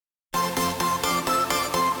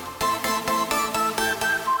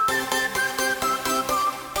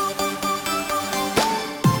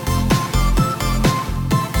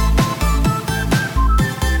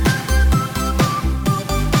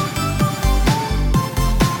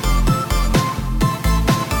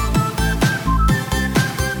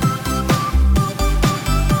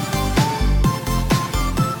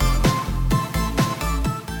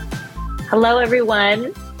Hello,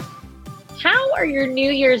 everyone. How are your New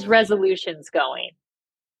Year's resolutions going?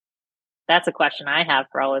 That's a question I have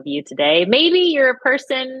for all of you today. Maybe you're a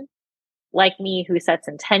person like me who sets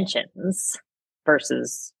intentions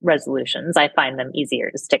versus resolutions. I find them easier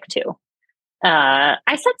to stick to. I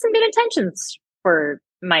set some good intentions for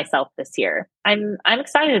myself this year. I'm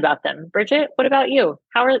excited about them. Bridget, what about you?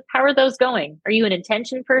 How are those going? Are you an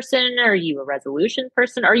intention person? Are you a resolution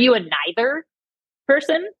person? Are you a neither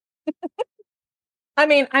person? I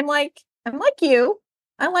mean, I'm like you.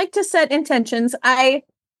 I like to set intentions. I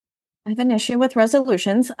have an issue with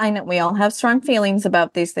resolutions. I know we all have strong feelings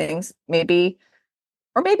about these things. Maybe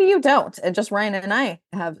you don't. And just Ryan and I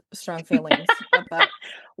have strong feelings about.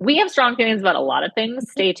 We have strong feelings about a lot of things.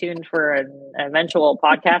 Stay tuned for an eventual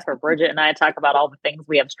podcast where Bridget and I talk about all the things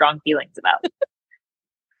we have strong feelings about.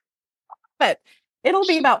 But it'll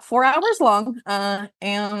be about 4 hours long.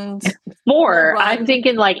 And 4. I'm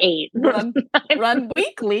thinking like 8. Run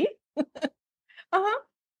weekly.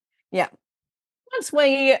 Yeah. Once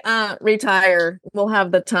we retire, we'll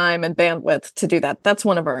have the time and bandwidth to do that. That's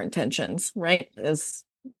one of our intentions, right? Is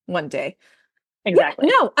one day. Exactly.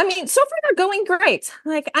 Yeah, no, I mean, so far they're going great.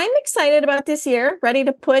 Like, I'm excited about this year, ready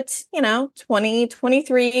to put,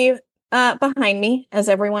 2023 behind me, as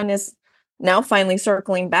everyone is now finally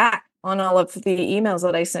circling back on all of the emails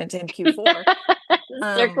that I sent in Q4.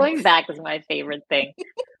 Circling back is my favorite thing.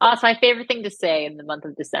 It's my favorite thing to say in the month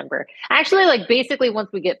of December. Actually, like basically once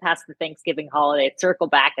we get past the Thanksgiving holiday, circle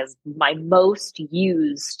back is my most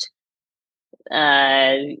used,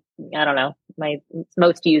 I don't know, my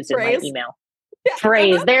most used Phrase. In my email.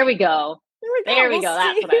 Phrase. There we go. There we go.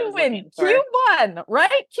 That's what I was looking for. Q1, right?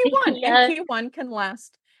 Q1. Yeah. And Q1 can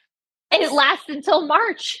last. And it lasts until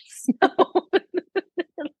March. So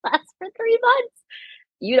it lasts for 3 months.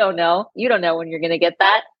 You don't know. You don't know when you're going to get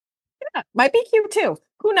that. Yeah, might be Q2.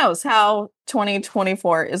 Who knows how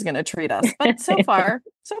 2024 is going to treat us? But so far,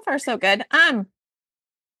 so good.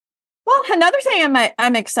 Well, another thing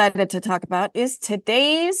I'm excited to talk about is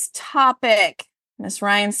today's topic. Miss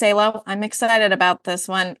Ryan Salo, I'm excited about this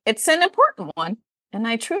one. It's an important one, and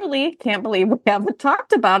I truly can't believe we haven't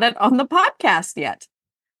talked about it on the podcast yet.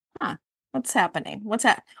 What's happening?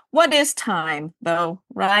 What is time, though,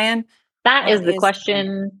 Ryan? That is the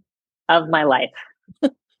question of my life.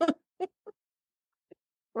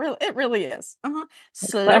 It really is. The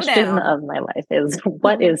question of my life is,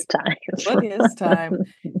 what is time? What is time,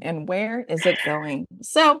 and where is it going?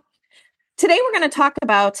 So today we're going to talk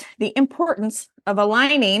about the importance of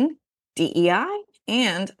aligning DEI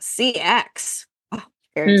and CX. Oh,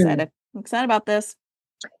 very excited. I'm excited about this.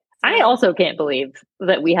 I also can't believe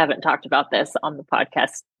that we haven't talked about this on the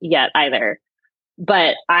podcast yet either.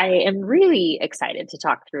 But I am really excited to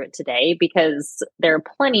talk through it today because there are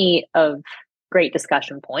plenty of great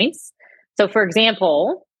discussion points. So, for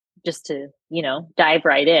example, just to, dive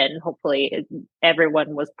right in, hopefully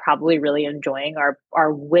everyone was probably really enjoying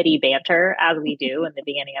our witty banter as we do in the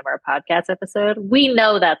beginning of our podcast episode. We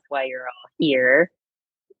know that's why you're all here,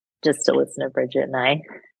 just to listen to Bridget and I,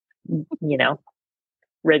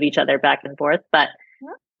 rib each other back and forth. But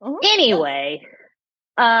anyway,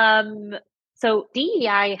 so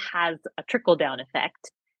DEI has a trickle-down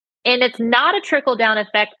effect. And it's not a trickle-down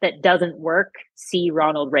effect that doesn't work. See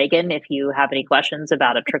Ronald Reagan if you have any questions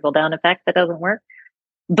about a trickle-down effect that doesn't work.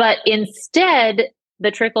 But instead,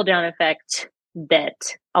 the trickle-down effect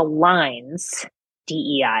that aligns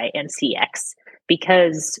DEI and CX,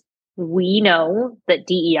 because we know that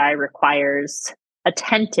DEI requires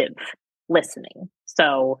attentive listening.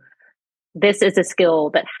 So this is a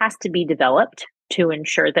skill that has to be developed to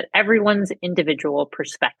ensure that everyone's individual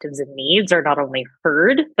perspectives and needs are not only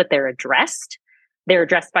heard, but they're addressed. They're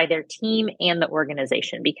addressed by their team and the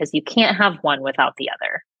organization, because you can't have one without the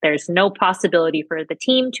other. There's no possibility for the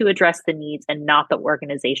team to address the needs and not the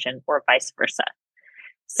organization, or vice versa.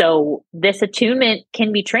 So this attunement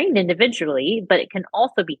can be trained individually, but it can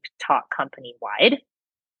also be taught company-wide.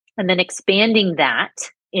 And then expanding that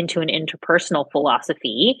into an interpersonal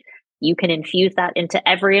philosophy, you can infuse that into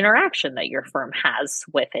every interaction that your firm has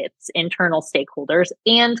with its internal stakeholders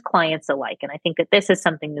and clients alike. And I think that this is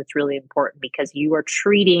something that's really important, because you are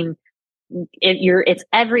treating it's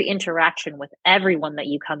every interaction with everyone that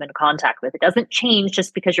you come in contact with. It doesn't change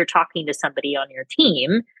just because you're talking to somebody on your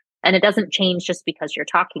team, and it doesn't change just because you're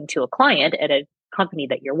talking to a client at a company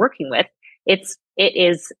that you're working with. It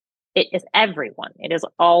is everyone. It is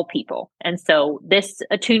all people. And so this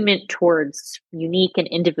attunement towards unique and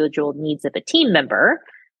individual needs of a team member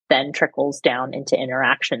then trickles down into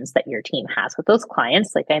interactions that your team has with those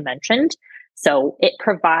clients, like I mentioned. So it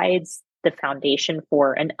provides the foundation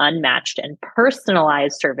for an unmatched and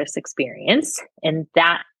personalized service experience. And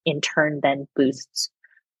that in turn then boosts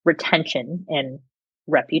retention and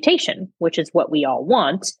reputation, which is what we all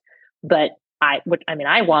want. But I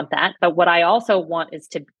want that. But what I also want is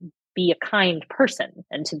to be a kind person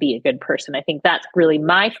and to be a good person. I think that's really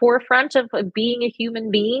my forefront of being a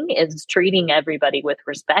human being, is treating everybody with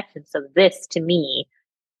respect. And so this, to me,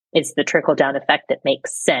 is the trickle down effect that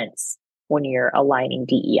makes sense when you're aligning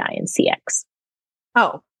DEI and CX.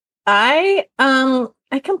 Oh, I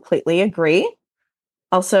completely agree.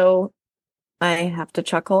 Also, I have to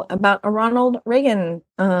chuckle about a Ronald Reagan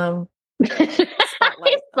I'm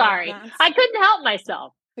sorry. I couldn't help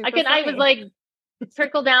myself. I was like,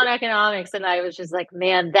 trickle down economics, and I was just like,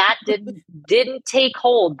 man, that didn't take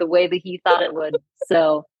hold the way that he thought it would.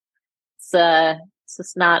 So it's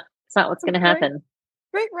just not what's going to happen.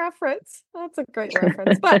 Great reference. That's a great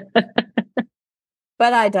reference, but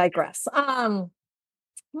I digress. But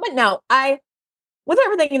no, with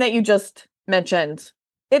everything that you just mentioned,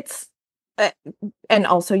 it's and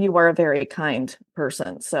also you are a very kind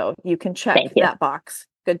person, so you can check that box.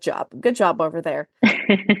 Good job over there.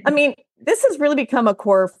 I mean, this has really become a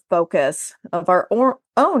core focus of our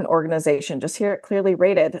own organization, just here at Clearly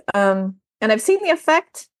Rated. And I've seen the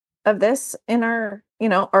effect of this in our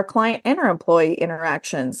client and our employee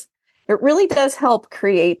interactions. It really does help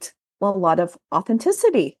create a lot of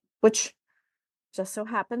authenticity, which just so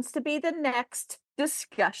happens to be the next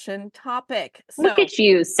discussion topic. So, look at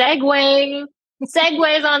you, segues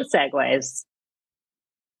on segues.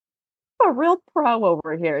 A real pro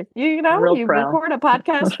over here. You record a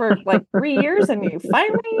podcast for like 3 years and you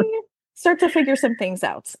finally start to figure some things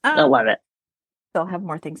out. I love it. They'll have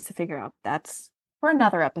more things to figure out. That's for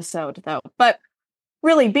another episode though. But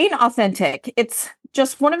really, being authentic, it's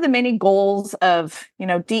just one of the many goals of,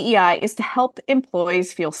 DEI is to help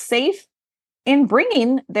employees feel safe in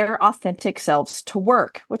bringing their authentic selves to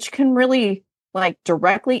work, which can really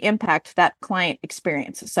directly impact that client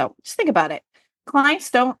experience. So just think about it.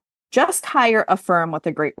 Clients don't just hire a firm with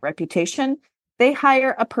a great reputation. They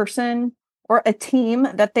hire a person or a team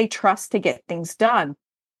that they trust to get things done.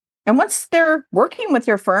 And once they're working with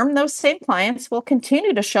your firm, those same clients will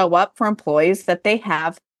continue to show up for employees that they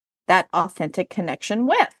have that authentic connection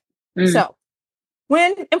with. So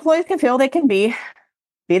when employees can feel they can be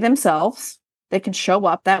themselves, they can show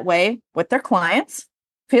up that way with their clients,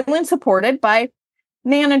 feeling supported by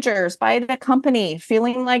managers, by the company,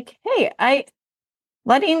 feeling like, hey,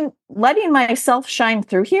 letting myself shine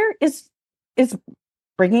through here is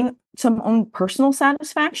bringing some own personal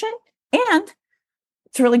satisfaction, and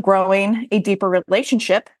it's really growing a deeper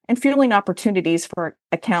relationship and fueling opportunities for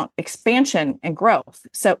account expansion and growth.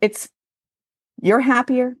 So you're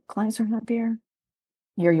happier, clients are happier,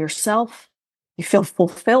 you're yourself, you feel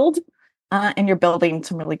fulfilled, and you're building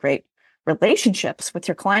some really great relationships with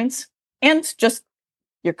your clients and just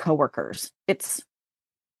your coworkers. It's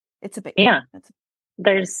a big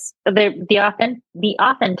There's the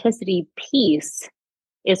authenticity piece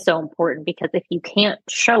is so important, because if you can't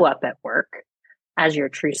show up at work as your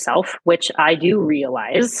true self, which I do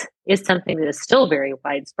realize is something that is still very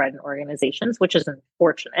widespread in organizations, which is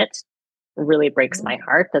unfortunate. It really breaks my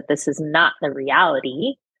heart that this is not the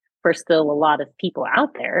reality for still a lot of people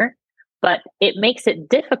out there, but it makes it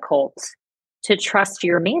difficult to trust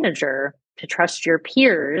your manager, to trust your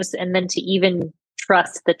peers, and then to even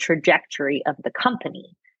trust the trajectory of the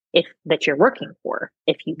company that you're working for,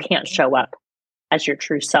 if you can't show up as your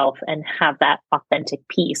true self and have that authentic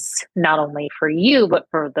piece, not only for you, but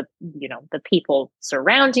for the people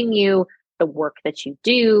surrounding you, the work that you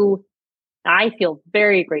do. I feel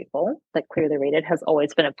very grateful that Clearly Rated has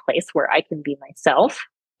always been a place where I can be myself.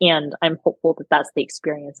 And I'm hopeful that that's the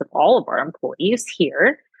experience of all of our employees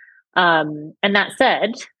here. And that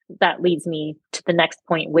said, that leads me to the next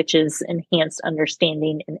point, which is enhanced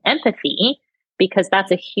understanding and empathy, because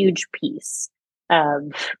that's a huge piece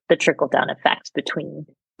of the trickle-down effect between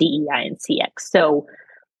DEI and CX. So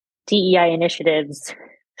DEI initiatives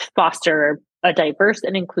foster a diverse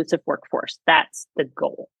and inclusive workforce. That's the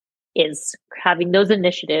goal, is having those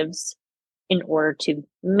initiatives in order to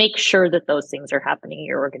make sure that those things are happening in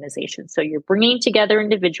your organization. So you're bringing together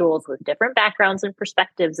individuals with different backgrounds and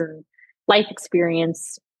perspectives and life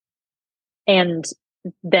experience. And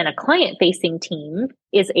then a client-facing team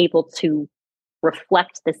is able to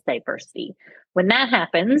reflect this diversity. When that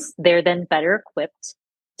happens, they're then better equipped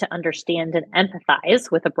to understand and empathize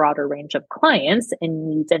with a broader range of clients and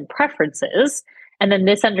needs and preferences. And then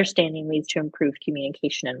this understanding leads to improved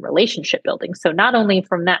communication and relationship building. So not only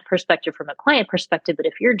from that perspective, from a client perspective, but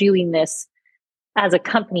if you're doing this as a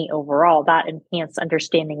company overall, that enhanced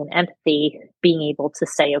understanding and empathy, being able to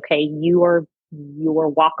say, okay, your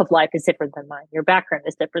walk of life is different than mine, your background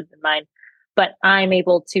is different than mine, but I'm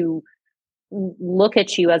able to look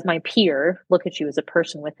at you as my peer, look at you as a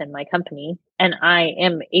person within my company, and I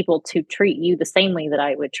am able to treat you the same way that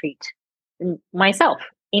I would treat myself.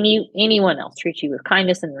 Anyone else, treat you with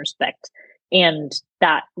kindness and respect, and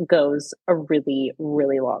that goes a really,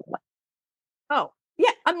 really long way. Oh,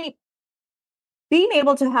 yeah. I mean, being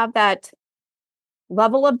able to have that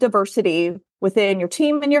level of diversity within your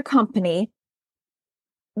team and your company,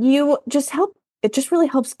 it just really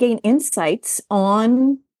helps gain insights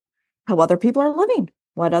on how other people are living,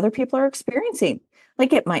 what other people are experiencing.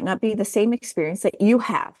 Like, it might not be the same experience that you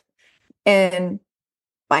have. And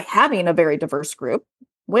by having a very diverse group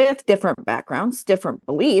with different backgrounds, different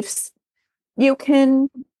beliefs, you can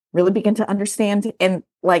really begin to understand and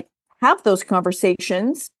like have those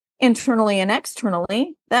conversations internally and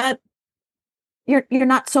externally that you're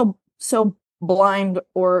not so blind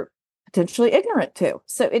or potentially ignorant to.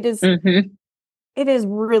 So it is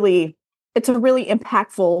really, it's a really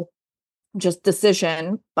impactful just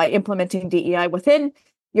decision by implementing DEI within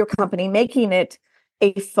your company, making it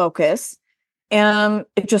a focus. And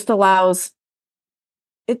it just allows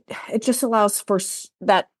for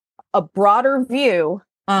that a broader view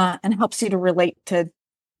and helps you to relate to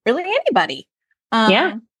really anybody.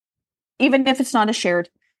 Yeah. Even if it's not a shared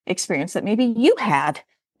experience that maybe you had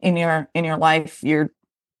in your life, your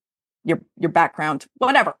background,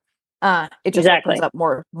 whatever. It just opens up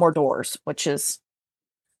more doors, which is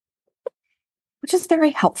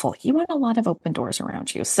very helpful. You want a lot of open doors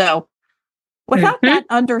around you. So without that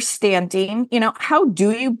understanding, how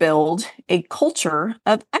do you build a culture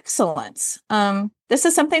of excellence? This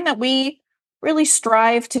is something that we really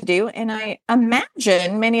strive to do. And I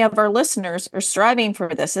imagine many of our listeners are striving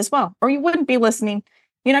for this as well, or you wouldn't be listening.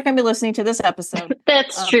 You're not going to be listening to this episode.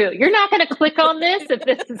 That's true. You're not going to click on this if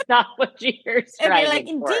this is not what you're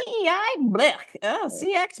striving for. DEI, blech. Oh,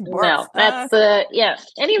 CX, blech. No, that's, yeah.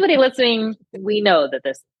 Anybody listening, we know that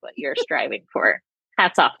this is what you're striving for.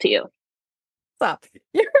 Hats off to you. So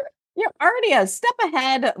you're already a step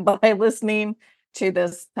ahead by listening to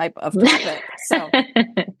this type of topic. So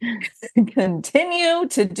continue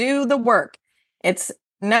to do the work. It's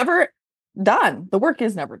never done. The work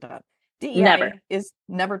is never done. DEI is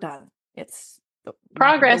never done. It's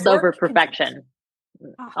progress over perfection.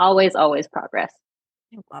 Always, always progress.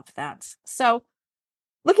 I love that. So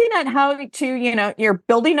looking at how to, you're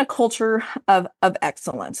building a culture of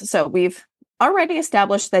excellence. So we've already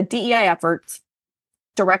established that DEI efforts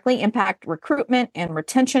directly impact recruitment and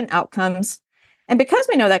retention outcomes. And because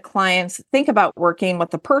we know that clients think about working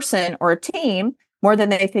with a person or a team more than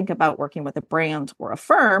they think about working with a brand or a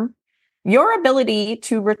firm, your ability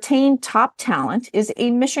to retain top talent is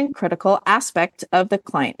a mission critical aspect of the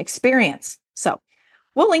client experience. So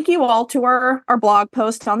we'll link you all to our blog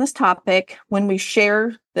post on this topic when we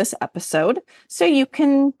share this episode, so you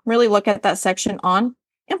can really look at that section on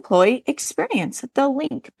employee experience, the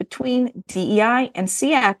link between DEI and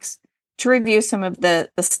CX, to review some of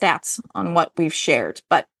the stats on what we've shared.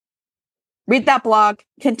 But read that blog,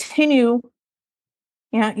 continue,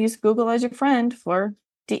 use Google as your friend for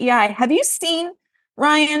DEI. Have you seen,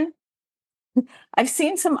 Ryan? I've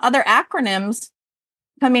seen some other acronyms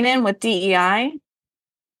coming in with DEI.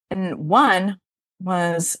 And one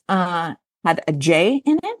was had a J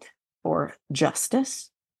in it for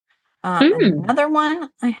justice. Another one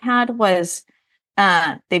I had was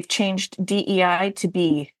they've changed DEI to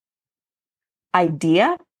be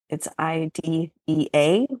IDEA. It's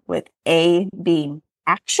IDEA with A being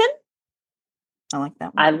action. I like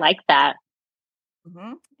that one. I like that.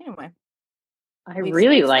 Anyway, I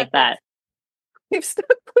really like that. We've stuck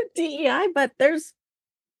with DEI, but there's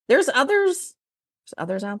others. There's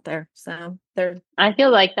others out there. So I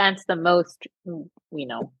feel like that's the most,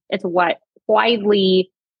 it's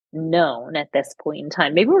widely known at this point in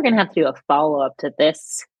time. Maybe we're going to have to do a follow-up to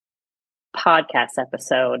this podcast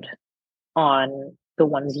episode on the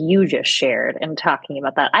ones you just shared and talking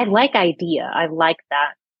about that. I like IDEA. I like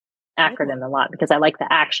that acronym a lot because I like the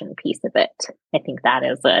action piece of it. I think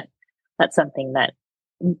that's something that,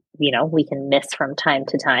 we can miss from time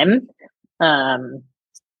to time.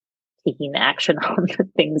 Taking action on the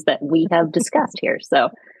things that we have discussed here. So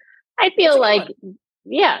I feel like,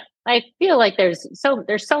 there's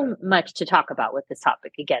so much to talk about with this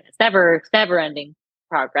topic. Again, it's never ending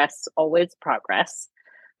progress, always progress.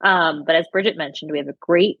 But as Bridget mentioned, we have a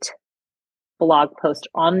great blog post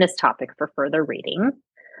on this topic for further reading.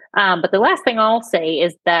 But the last thing I'll say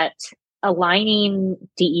is that aligning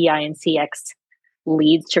DEI and CX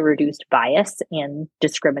leads to reduced bias and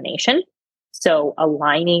discrimination. So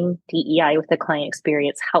aligning DEI with the client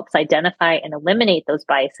experience helps identify and eliminate those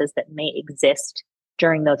biases that may exist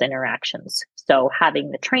during those interactions. So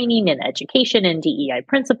having the training and education in DEI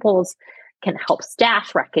principles can help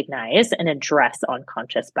staff recognize and address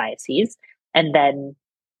unconscious biases, and then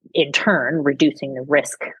in turn, reducing the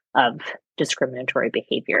risk of discriminatory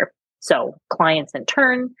behavior. So clients in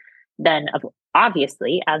turn, then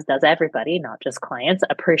obviously, as does everybody, not just clients,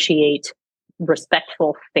 appreciate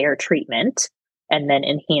respectful, fair treatment, and then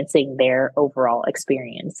enhancing their overall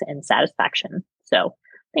experience and satisfaction. So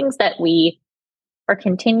things that we are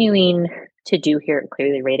continuing to do here at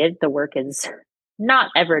Clearly Rated. The work is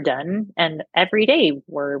not ever done, and every day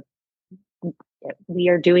we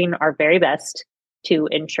are doing our very best to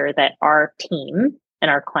ensure that our team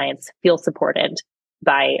and our clients feel supported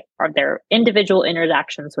by their individual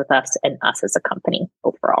interactions with us and us as a company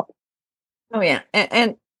overall. Oh yeah,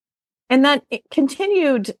 and that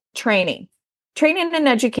continued training and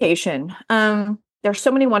education. There's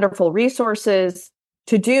so many wonderful resources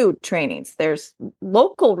to do trainings. There's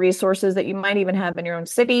local resources that you might even have in your own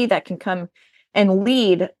city that can come and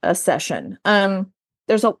lead a session.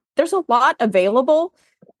 There's a lot available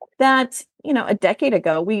that, a decade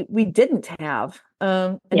ago we didn't have.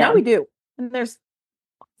 And now we do. And there's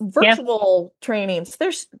virtual trainings.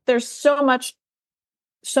 There's so much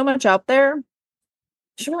out there.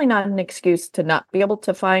 It's really not an excuse to not be able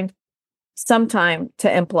to find some time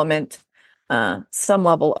to implement some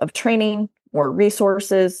level of training or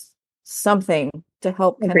resources, something to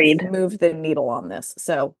help kind of move the needle on this.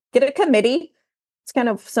 So get a committee. It's kind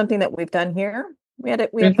of something that we've done here. We have a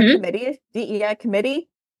committee, DEI committee,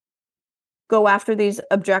 go after these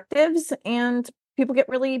objectives, and people get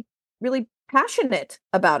really, really passionate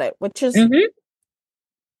about it, which is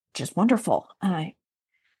just wonderful.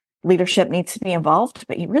 Leadership needs to be involved,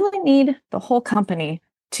 but you really need the whole company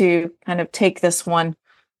to kind of take this one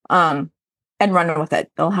and run with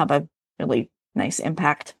it. They'll have a really nice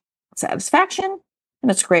impact, satisfaction,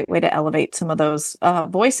 and it's a great way to elevate some of those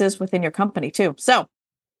voices within your company too. So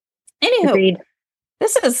anywho,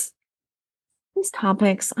 these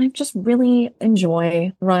topics I just really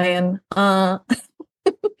enjoy, Ryan. Me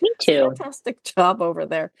too. Fantastic job over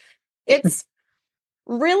there. It's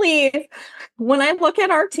really, when I look at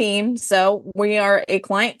our team, so we are a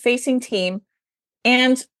client-facing team,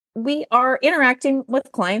 and we are interacting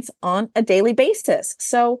with clients on a daily basis.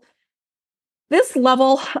 So this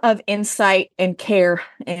level of insight and care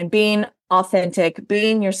and being authentic,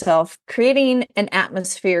 being yourself, creating an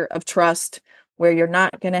atmosphere of trust where you're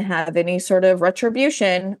not going to have any sort of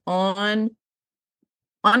retribution on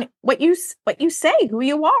what you say, who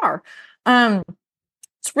you are.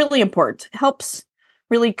 It's really important. It helps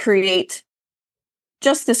really create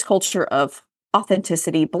just this culture of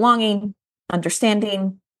authenticity, belonging,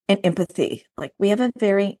 understanding, and empathy. Like, we have a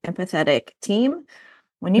very empathetic team.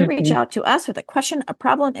 When you reach out to us with a question, a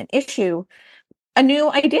problem, an issue, a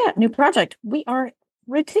new idea, new project, we are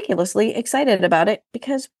ridiculously excited about it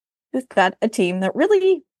because we've got a team that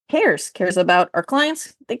really cares about our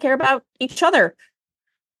clients. They care about each other.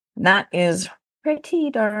 And that is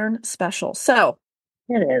pretty darn special. So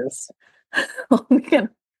it is. We can,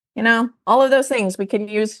 all of those things we can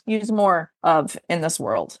use more of in this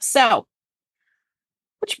world. So,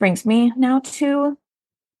 which brings me now to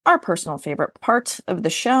our personal favorite part of the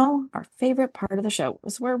show. Our favorite part of the show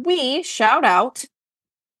is where we shout out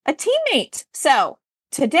a teammate. So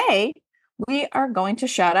today we are going to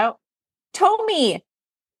shout out Tommy.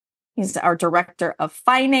 He's our director of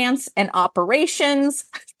finance and operations.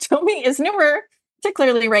 Tommy is newer to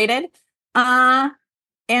Clearly Rated. And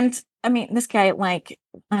I mean, this guy,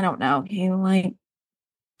 I don't know, he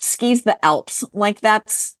skis the Alps.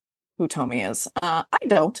 That's who Tommy is. I would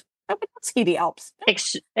not ski the Alps.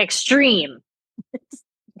 Extreme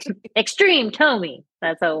Tommy.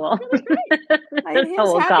 That's how we'll his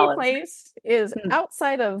happy place is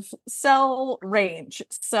outside of cell range.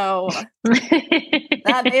 So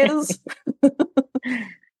that is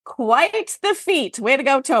quite the feat. Way to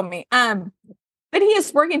go, Tommy. But he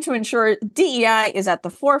is working to ensure DEI is at the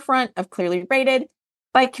forefront of Clearly Rated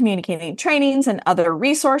by communicating trainings and other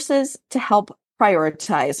resources to help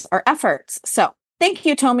prioritize our efforts. So thank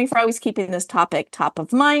you, Tommy, for always keeping this topic top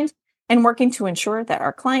of mind and working to ensure that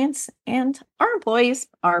our clients and our employees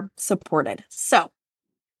are supported. So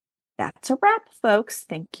that's a wrap, folks.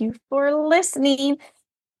 Thank you for listening.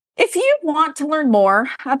 If you want to learn more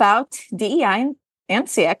about DEI and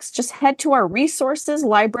CX, just head to our resources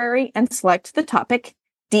library and select the topic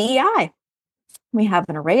DEI. We have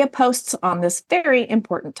an array of posts on this very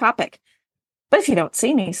important topic. But if you don't see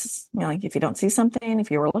any, like if you don't see something, if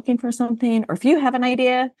you were looking for something, or if you have an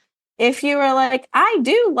idea, if you were like, I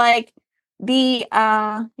do like the,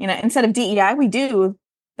 instead of DEI, we do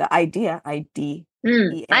the idea, IDEA.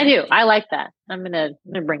 I do. I like that. I'm gonna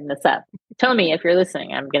bring this up. Tony, if you're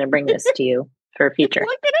listening, I'm gonna bring this to you for future.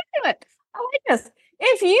 Look into it. I like this.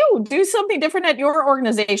 If you do something different at your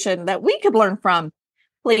organization that we could learn from,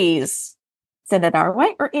 please send it our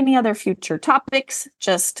way, or any other future topics.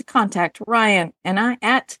 Just contact Ryan and I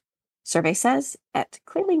at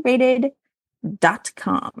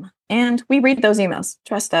surveysays@clearlyrated.com. And we read those emails.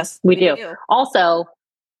 Trust us. We do. Also,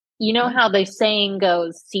 you know how the saying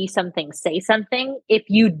goes, see something, say something. If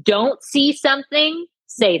you don't see something,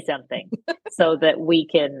 say something so that we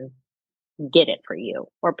can get it for you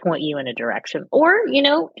or point you in a direction. Or,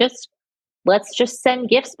 let's just send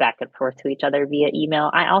gifts back and forth to each other via email.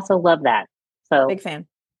 I also love that. So big fan.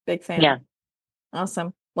 Yeah.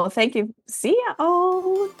 Awesome. Well, thank you. See ya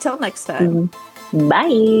all. Till next time.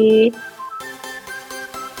 Bye.